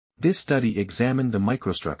This study examined the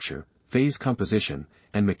microstructure, phase composition,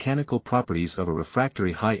 and mechanical properties of a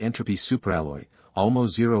refractory high-entropy superalloy, ALMO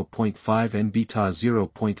 0.5 and beta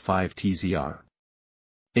 0.5 TZR.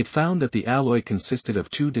 It found that the alloy consisted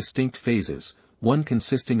of two distinct phases, one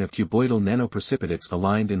consisting of cuboidal nanoprecipitates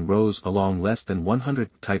aligned in rows along less than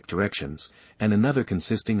 100 type directions, and another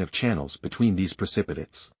consisting of channels between these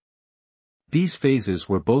precipitates. These phases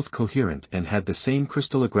were both coherent and had the same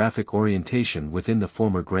crystallographic orientation within the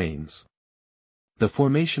former grains. The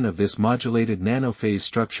formation of this modulated nanophase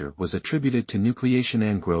structure was attributed to nucleation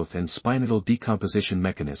and growth and spinatal decomposition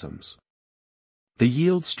mechanisms. The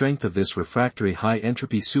yield strength of this refractory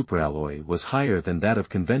high-entropy superalloy was higher than that of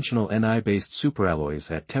conventional Ni-based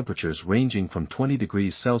superalloys at temperatures ranging from 20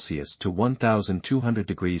 degrees Celsius to 1200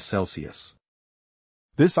 degrees Celsius.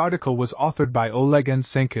 This article was authored by Oleg and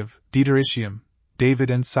Senkov, Isheim,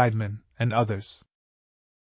 David and Seidman, and others.